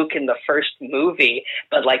shoves Luke in the first movie,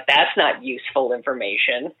 but like that's not useful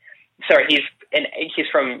information. Sorry, he's an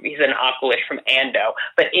Aqualish from Ando.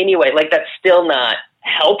 But anyway, like that's still not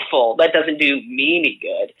helpful. That doesn't do me any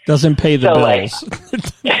good. Doesn't pay the bills.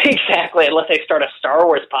 Like, exactly, unless I start a Star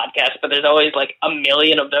Wars podcast, but there's always like a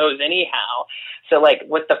million of those anyhow. So like,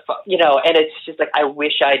 what the fuck, you know? And it's just like I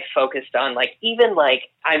wish I'd focused on like even like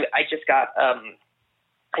I just got a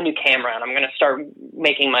new camera, and I'm going to start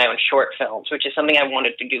making my own short films, which is something I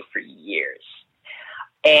wanted to do for years.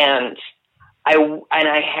 And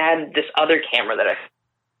I had this other camera that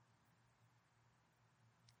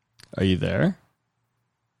Are you there?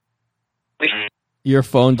 Your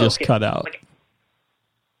phone just cut out.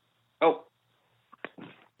 Oh.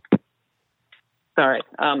 Sorry.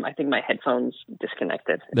 I think my headphones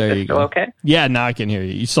disconnected. There you go. Okay? Yeah, now I can hear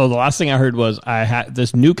you. So the last thing I heard was I had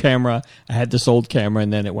this new camera, I had this old camera,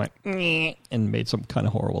 and then it went and made some kind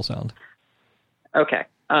of horrible sound. Okay.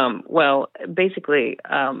 Well, basically,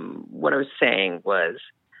 what I was saying was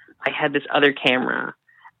I had this other camera,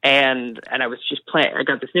 and I was just playing. I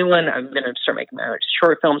got this new one. I'm going to start making my own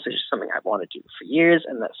short films, which is something I've wanted to do for years.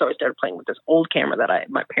 And so I started playing with this old camera that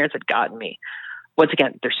my parents had gotten me. Once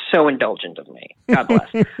again, they're so indulgent of me. God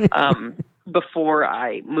bless. Before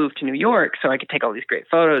I moved to New York, so I could take all these great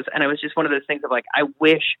photos. And it was just one of those things of like, I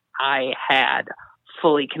wish I had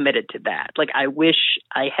fully committed to that. Like, I wish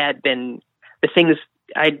I had been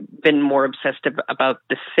I'd been more obsessed about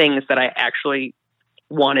the things that I actually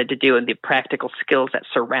wanted to do and the practical skills that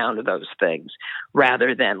surround those things,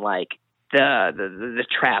 rather than like the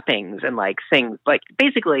trappings and like things. Like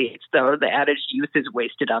basically, it's the adage, youth is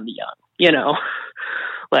wasted on the young. You know,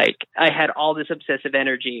 like I had all this obsessive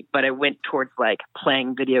energy, but I went towards like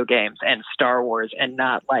playing video games and Star Wars, and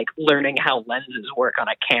not like learning how lenses work on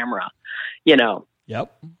a camera. You know.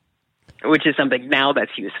 Yep. Which is something now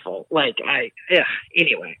that's useful. Like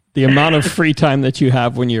anyway. The amount of free time that you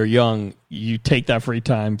have when you're young, you take that free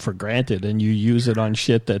time for granted and you use it on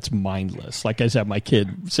shit that's mindless. Like I said, my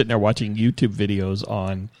kid sitting there watching YouTube videos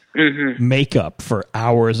on makeup for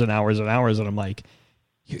hours and hours and hours. And I'm like,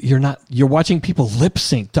 you're watching people lip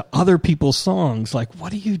sync to other people's songs. Like,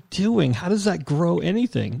 what are you doing? How does that grow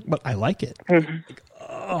anything? But I like it. Like,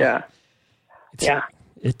 Yeah.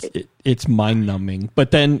 It's mind numbing.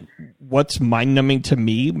 But then what's mind numbing to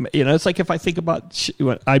me, you know, it's like if I think about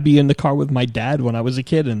I'd be in the car with my dad when I was a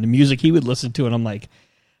kid and the music he would listen to, and I'm like,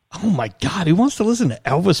 oh my God, who wants to listen to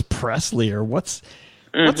Elvis Presley or what's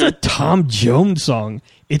a Tom Jones song?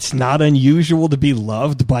 It's not unusual to be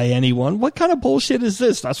loved by anyone. What kind of bullshit is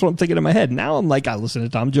this? That's what I'm thinking in my head. Now I'm like, I listen to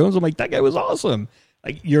Tom Jones. I'm like, that guy was awesome.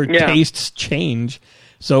 Like your tastes change.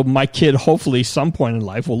 So my kid, hopefully, some point in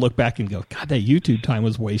life will look back and go, God, that YouTube time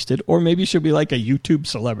was wasted. Or maybe she'll be like a YouTube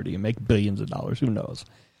celebrity and make billions of dollars. Who knows?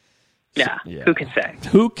 Yeah. Who can say?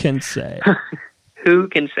 Who can say? Who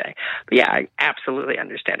can say? But yeah, I absolutely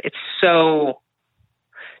understand. It's so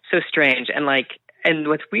strange. And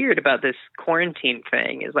what's weird about this quarantine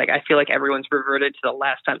thing is, like, I feel like everyone's reverted to the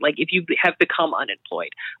last time. Like, if you have become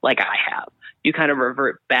unemployed, like I have, you kind of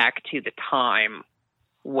revert back to the time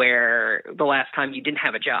where the last time you didn't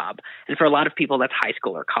have a job. And for a lot of people, that's high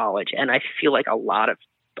school or college. And I feel like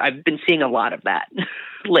I've been seeing a lot of that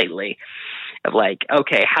lately, of like,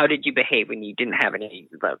 okay, how did you behave when you didn't have any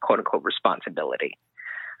quote unquote responsibility?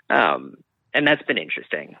 And that's been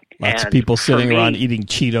interesting. Lots of people sitting around eating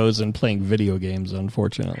Cheetos and playing video games,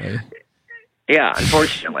 unfortunately. Yeah,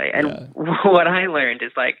 unfortunately. And what I learned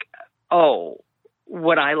is like,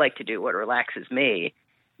 what I like to do, what relaxes me,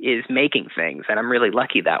 is making things. And I'm really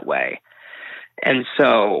lucky that way. And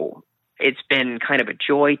so it's been kind of a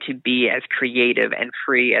joy to be as creative and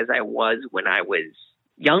free as I was when I was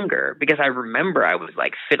younger, because I remember I was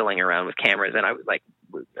like fiddling around with cameras, and I was like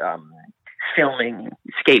filming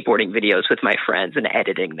skateboarding videos with my friends and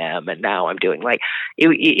editing them. And now I'm doing like,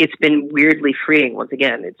 it's been weirdly freeing. Once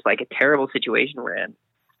again, it's like a terrible situation we're in.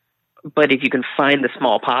 But if you can find the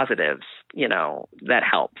small positives, that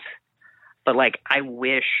helps. But like, I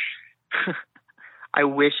wish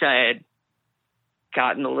I had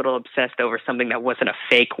gotten a little obsessed over something that wasn't a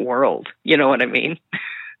fake world. You know what I mean?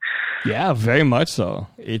 Yeah, very much so.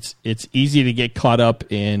 It's easy to get caught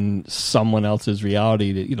up in someone else's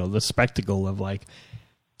reality. The spectacle of like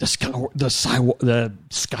the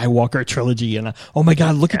Skywalker trilogy, and oh my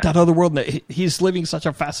God, look at that other world. He's living such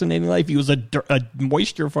a fascinating life. He was a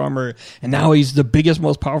moisture farmer, and now he's the biggest,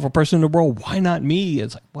 most powerful person in the world. Why not me?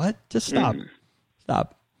 It's like, what? Just stop.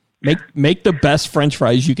 Stop. Make the best French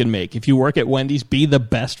fries you can make. If you work at Wendy's, be the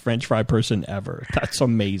best French fry person ever. That's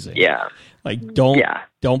amazing. Yeah. Like don't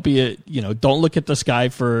be don't look at the sky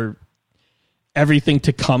for everything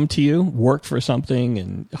to come to you. Work for something,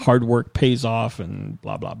 and hard work pays off, and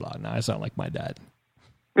blah blah blah. Now I sound like my dad.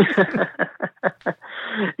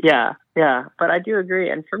 Yeah. But I do agree.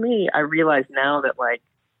 And for me, I realize now that like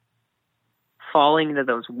falling into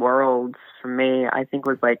those worlds for me, I think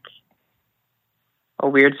was like a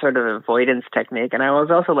weird sort of avoidance technique. And I was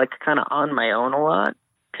also like kind of on my own a lot,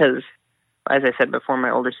 because as I said before, my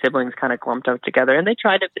older siblings kind of clumped up together, and they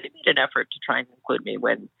made an effort to try and include me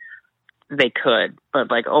when they could. But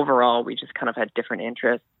like overall, we just kind of had different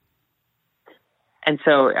interests. And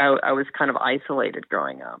so I was kind of isolated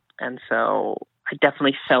growing up. And so I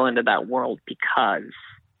definitely fell into that world because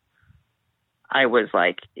I was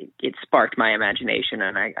like, it sparked my imagination,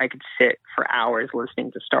 and I could sit for hours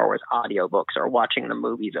listening to Star Wars audiobooks or watching the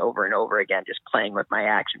movies over and over again, just playing with my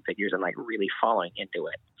action figures and like really falling into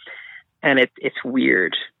it. And it's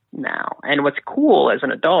weird now. And what's cool as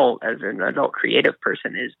an adult creative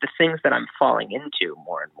person, is the things that I'm falling into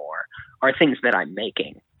more and more are things that I'm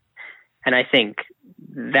making. And I think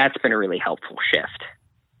that's been a really helpful shift.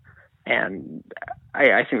 And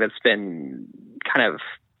I think that's been kind of,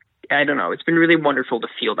 I don't know, it's been really wonderful to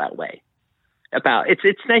feel that way about it's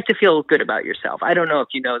nice to feel good about yourself. I don't know if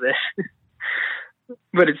you know this,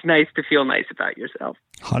 but it's nice to feel nice about yourself.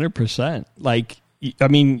 100%. Like, I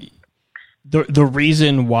mean, the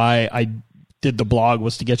reason why I did the blog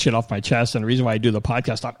was to get shit off my chest, and the reason why I do the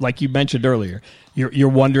podcast, like you mentioned earlier, you're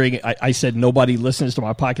wondering, I said nobody listens to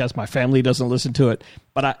my podcast, my family doesn't listen to it,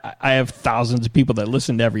 but I have thousands of people that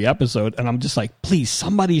listen to every episode, and I'm just like, please,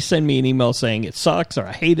 somebody send me an email saying it sucks, or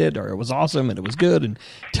I hate it, or it was awesome, and it was good, and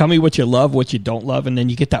tell me what you love, what you don't love, and then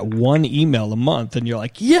you get that one email a month, and you're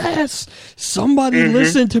like, yes, somebody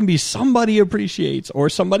listened to me, somebody appreciates, or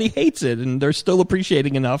somebody hates it, and they're still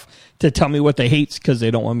appreciating enough to tell me what they hate because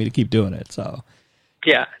they don't want me to keep doing it, so...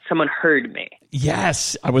 Yeah, someone heard me.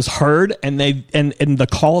 Yes, I was heard, and the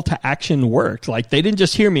call to action worked. Like, they didn't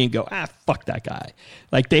just hear me and go, fuck that guy.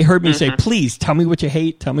 Like, they heard me say, please tell me what you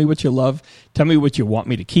hate, tell me what you love, tell me what you want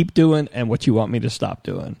me to keep doing and what you want me to stop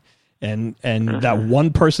doing. And that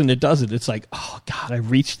one person that does it, it's like, oh God, I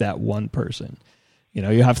reached that one person.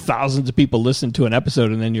 You have thousands of people listen to an episode,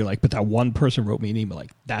 and then you're like, but that one person wrote me an email.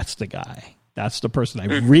 Like, that's the guy. That's the person I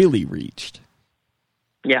really reached.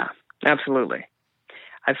 Yeah, absolutely.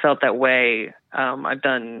 I felt that way. I've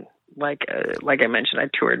done, like I mentioned, I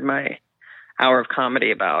toured my hour of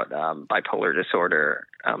comedy about bipolar disorder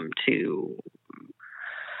to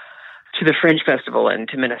the Fringe Festival and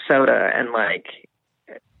to Minnesota,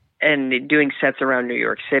 and doing sets around New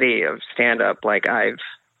York City of stand-up. Like I've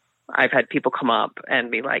had people come up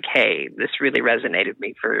and be like, hey, this really resonated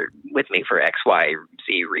with me for X, Y,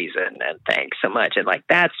 Z reason, and thanks so much. And like,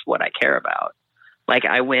 that's what I care about. Like,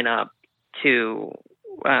 I went up to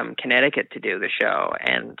Connecticut to do the show,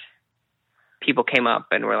 and people came up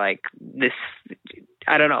and were like, this,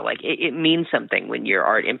 I don't know, like it means something when your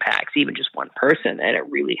art impacts even just one person, and it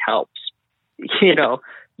really helps, it helps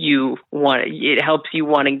you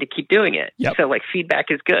wanting to keep doing it. Yep. So like,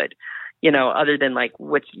 feedback is good, other than like,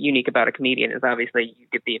 what's unique about a comedian is obviously you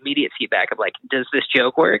get the immediate feedback of like, does this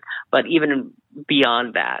joke work? But even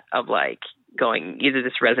beyond that, of like going, either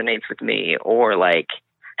this resonates with me, or like,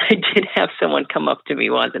 I did have someone come up to me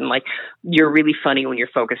once and like, you're really funny when you're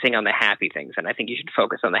focusing on the happy things, and I think you should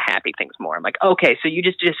focus on the happy things more. I'm like, okay, so you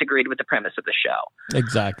just disagreed with the premise of the show.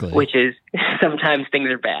 Exactly. Which is sometimes things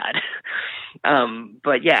are bad.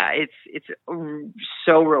 But yeah, it's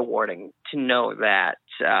so rewarding to know that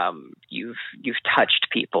you've touched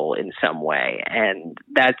people in some way, and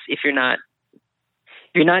that's if you're not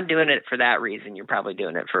doing it for that reason, you're probably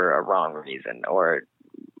doing it for a wrong reason or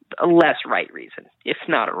a less right reason, if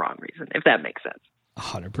not a wrong reason, if that makes sense.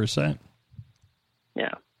 100%.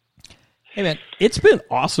 Yeah. Hey man, it's been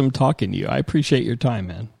awesome talking to you. I appreciate your time,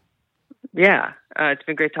 man. Yeah, it's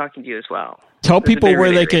been great talking to you as well. Tell people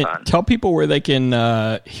where they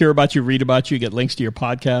can hear about you, read about you, get links to your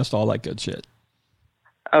podcast, all that good shit.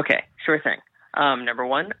 Okay, sure thing. Number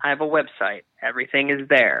one, I have a website. Everything is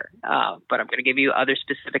there, but I'm going to give you other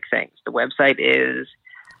specific things. The website is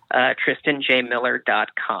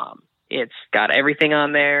TristanJMiller.com. It's got everything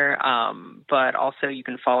on there, but also you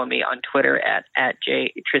can follow me on Twitter at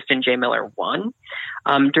TristanJMiller1.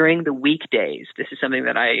 During the weekdays, this is something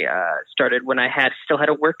that I started when I still had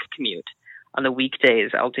a work commute. On the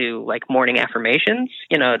weekdays, I'll do like morning affirmations,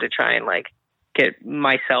 to try and like get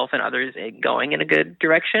myself and others going in a good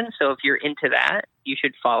direction. So if you're into that, you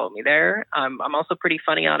should follow me there. I'm also pretty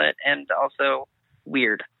funny on it and also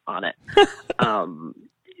weird on it.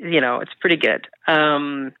 It's pretty good.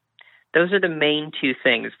 Those are the main two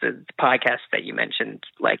things. The podcasts that you mentioned,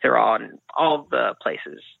 like they're on all the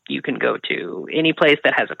places you can go to. Any place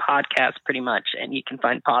that has a podcast pretty much, and you can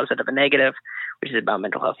find Positive and Negative, which is about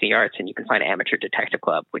mental health and the arts, and you can find Amateur Detective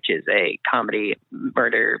Club, which is a comedy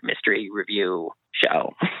murder mystery review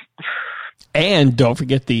show. And don't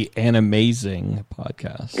forget the Animazing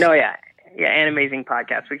podcast. Oh, yeah. Yeah, Animazing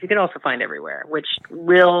podcast, which you can also find everywhere, which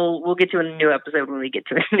we'll get to in a new episode when we get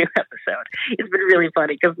to a new episode. It's been really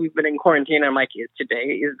funny because we've been in quarantine. I'm like, is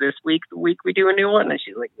this week the week we do a new one? And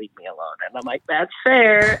she's like, leave me alone. And I'm like, that's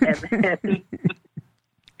fair. And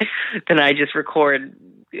then I just record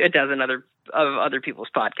a dozen other people's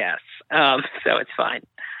podcasts. So it's fine.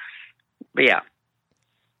 But yeah.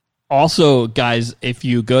 Also, guys, if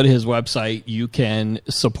you go to his website, you can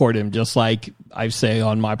support him just like I say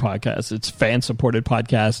on my podcast. It's fan-supported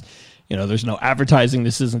podcast. There's no advertising.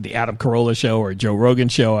 This isn't the Adam Carolla show or Joe Rogan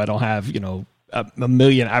show. I don't have, a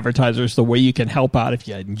million advertisers. The way you can help out if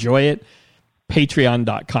you enjoy it,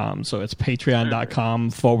 patreon.com. So it's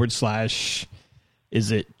patreon.com /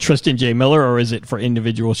 is it Tristan J. Miller, or is it for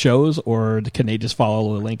individual shows, or can they just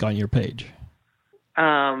follow the link on your page?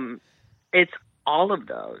 It's all of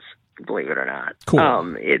those. Believe it or not. Cool.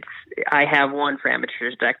 I have one for Amateur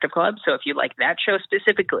Detective Club. So if you like that show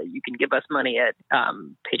specifically, you can give us money at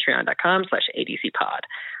patreon.com/ADCpod.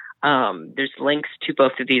 There's links to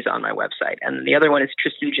both of these on my website. And the other one is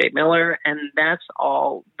Tristan J. Miller. And that's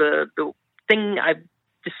all the thing I've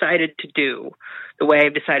decided to do, the way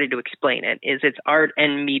I've decided to explain it, is it's art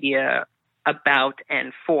and media about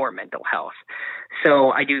and for mental health.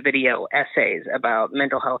 So I do video essays about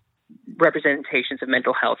mental health, representations of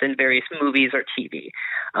mental health in various movies or TV.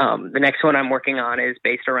 The next one I'm working on is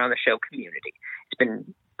based around the show Community. It's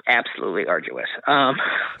been absolutely arduous,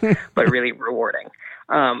 but really rewarding.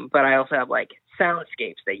 But I also have like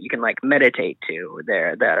soundscapes that you can like meditate to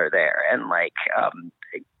that are there, and like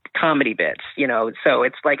comedy bits, so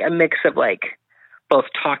it's like a mix of like both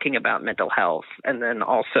talking about mental health and then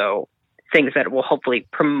also things that will hopefully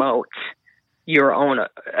promote your own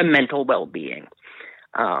mental well-being.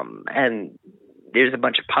 And there's a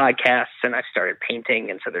bunch of podcasts, and I've started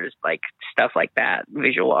painting. And so there's like stuff like that,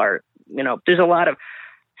 visual art, there's a lot of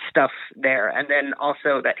stuff there. And then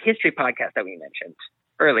also that history podcast that we mentioned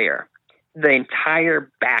earlier, the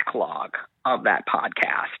entire backlog of that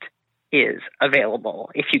podcast is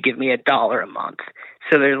available if you give me $1 a month.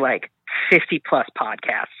 So there's like 50 plus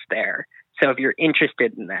podcasts there. So if you're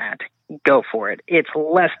interested in that, go for it. It's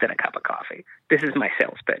less than a cup of coffee. This is my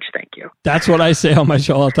sales pitch. Thank you. That's what I say on my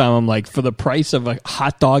show all the time. I'm like, for the price of a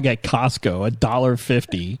hot dog at Costco,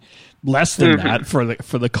 $1.50, less than that for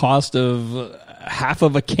the cost of half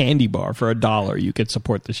of a candy bar for $1, you could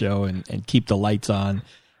support the show and keep the lights on,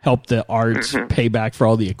 help the arts, pay back for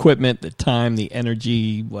all the equipment, the time, the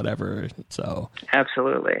energy, whatever. So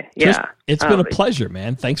absolutely. Yeah. It's been a pleasure,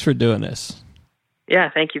 man. Thanks for doing this.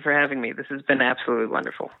 Yeah, thank you for having me. This has been absolutely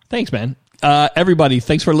wonderful. Thanks, man. Everybody,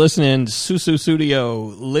 thanks for listening. Susu Studio,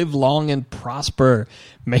 live long and prosper.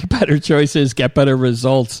 Make better choices, get better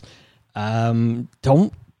results. Don't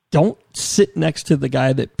sit next to the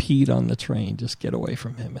guy that peed on the train. Just get away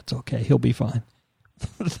from him. It's okay. He'll be fine.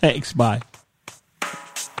 Thanks. Bye.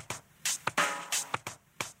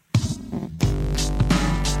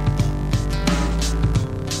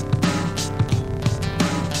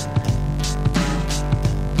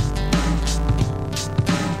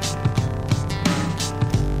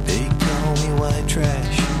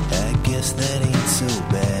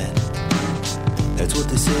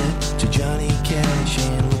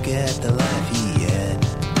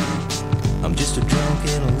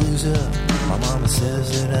 loser. My mama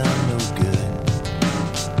says that I'm no good,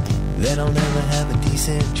 that I'll never have a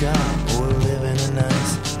decent job or live in a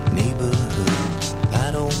nice neighborhood.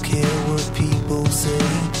 I don't care what people say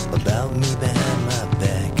about me behind my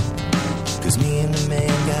back, 'cause me and the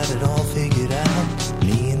man got it all figured out.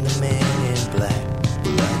 Me and the man in black.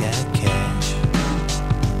 Well, I got cash.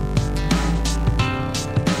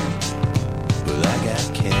 Well, I got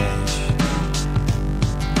cash.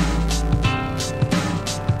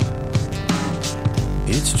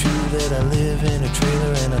 It's true that I live in a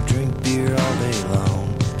trailer and I drink beer all day long,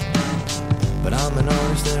 but I'm an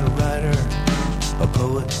artist and a writer, a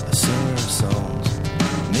poet, a singer of songs.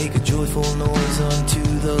 Make a joyful noise unto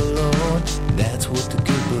the Lord, that's what the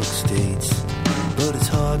good book states. But it's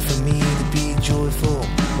hard for me to be joyful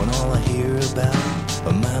when all I hear about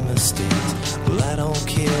are my mistakes. Well, I don't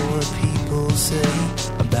care what people say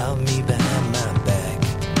about me behind my back,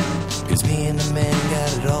 'cause me and the man got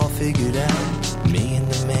it all figured out. Me and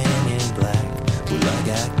the man in black. Well, I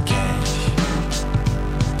got cash.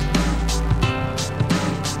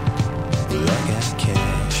 Well, I got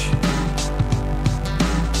cash.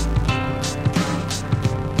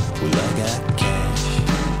 Well, I got cash.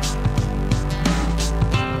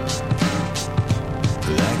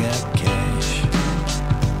 Well, I got cash.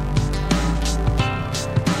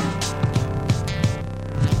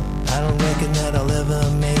 I don't reckon that I'll ever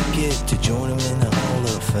make it to join him in the Hall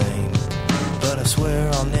of Fame, but I swear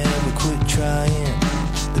I'll never quit trying.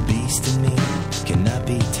 The beast in me cannot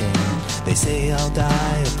be tamed. They say I'll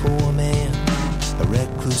die a poor man, a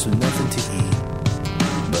recluse with nothing to eat,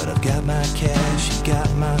 but I've got my cash, you got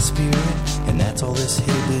my spirit, and that's all this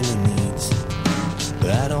hillbilly needs.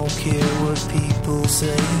 But I don't care what people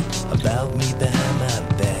say about me behind my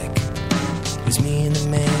back, 'cause me and the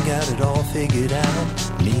man got it all figured out.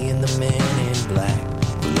 Me and the man in black.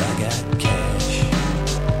 Well, I got cash.